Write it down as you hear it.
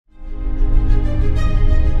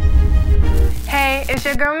It's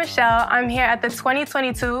your girl Michelle. I'm here at the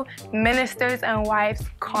 2022 Ministers and Wives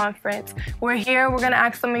Conference. We're gonna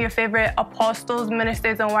ask some of your favorite apostles,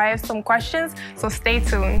 ministers, and wives some questions, so stay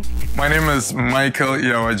tuned. My name is Michael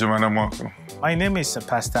Iawajimana-Moko. My name is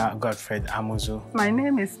Pastor Godfred Amuzu. My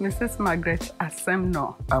name is Mrs. Margaret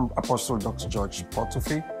Asemno. I'm Apostle Dr. George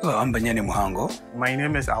Portofi. Hello, I'm Benyani Muhango. My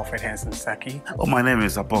name is Alfred Hansen Saki. My name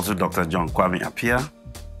is Apostle Dr. John Kwame Appiah.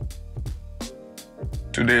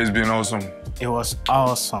 Today has been awesome. It was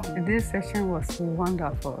awesome. This session was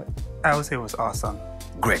wonderful. I would say it was awesome.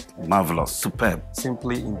 Great, marvelous, superb.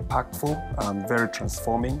 Simply impactful, very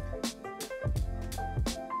transforming.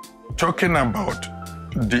 Talking about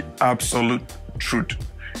the absolute truth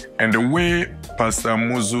and the way Pastor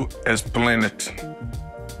Amuzu explained it,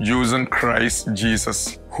 using Christ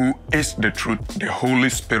Jesus, who is the truth, the Holy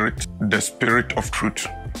Spirit, the Spirit of truth,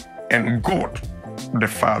 and God, the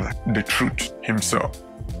Father, the truth himself.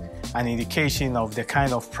 An indication of the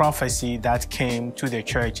kind of prophecy that came to the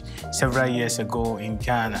church several years ago in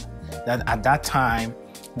Ghana, that at that time,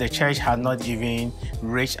 the church had not even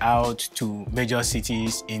reached out to major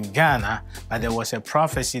cities in Ghana, but there was a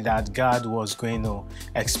prophecy that God was going to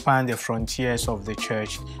expand the frontiers of the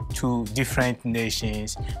church to different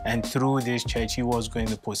nations, and through this church, he was going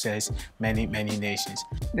to possess many, many nations.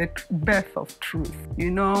 The birth of truth.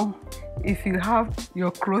 You know, if you have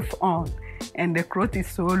your clothes on and the cloth is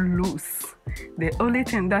so loose, the only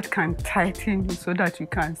thing that can tighten you so that you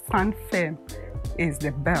can stand firm is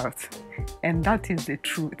the belt. And that is the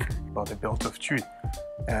truth. About the belt of truth.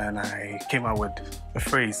 And I came up with a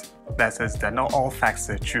phrase that says that not all facts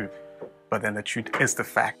are true, but then the truth is the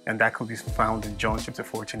fact. And that could be found in John chapter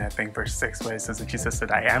 14, I think, verse 6, where it says that Jesus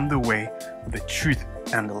said, I am the way, the truth,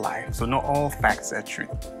 and the life. So not all facts are true,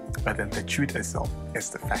 but then the truth itself is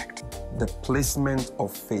the fact. The placement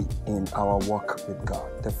of faith in our walk with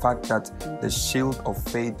God. The fact that the shield of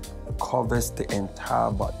faith covers the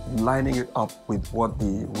entire body, lining it up with what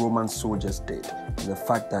the Roman soldiers did. And the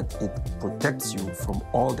fact that it protects you from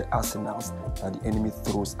all the arsenals that the enemy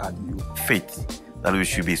throws at you. Faith, that we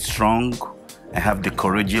should be strong and have the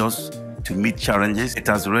courageous to meet challenges. It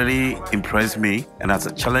has really impressed me and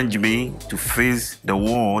has challenged me to face the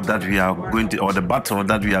war that we are going to, or the battle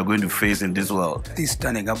that we are going to face in this world. He's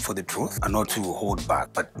standing up for the truth and not to hold back,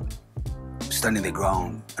 but standing the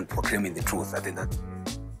ground and proclaiming the truth. I think that.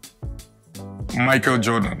 Michael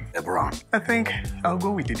Jordan. LeBron. I think I'll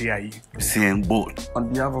go with the DIE. Seeing both.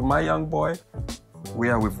 On behalf of my young boy, we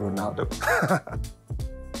are with Ronaldo.